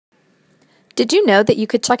Did you know that you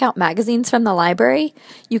could check out magazines from the library?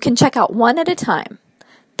 You can check out one at a time.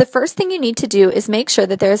 The first thing you need to do is make sure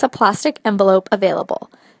that there is a plastic envelope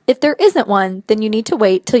available. If there isn't one, then you need to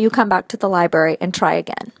wait till you come back to the library and try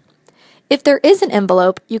again. If there is an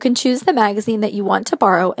envelope, you can choose the magazine that you want to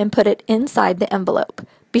borrow and put it inside the envelope.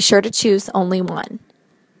 Be sure to choose only one.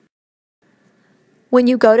 When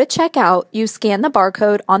you go to check out, you scan the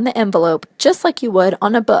barcode on the envelope just like you would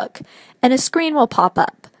on a book, and a screen will pop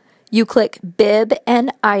up. You click Bib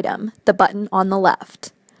and Item, the button on the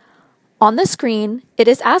left. On the screen, it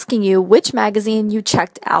is asking you which magazine you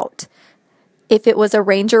checked out. If it was a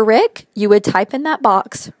Ranger Rick, you would type in that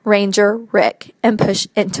box, Ranger Rick, and push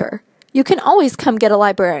Enter. You can always come get a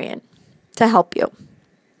librarian to help you.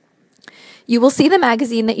 You will see the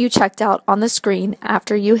magazine that you checked out on the screen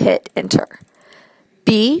after you hit Enter.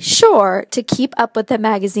 Be sure to keep up with the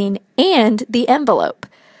magazine and the envelope.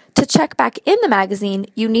 To check back in the magazine,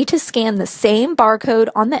 you need to scan the same barcode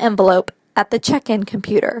on the envelope at the check-in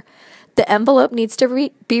computer. The envelope needs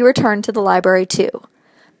to be returned to the library too.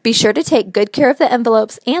 Be sure to take good care of the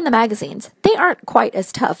envelopes and the magazines. They aren't quite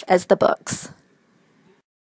as tough as the books.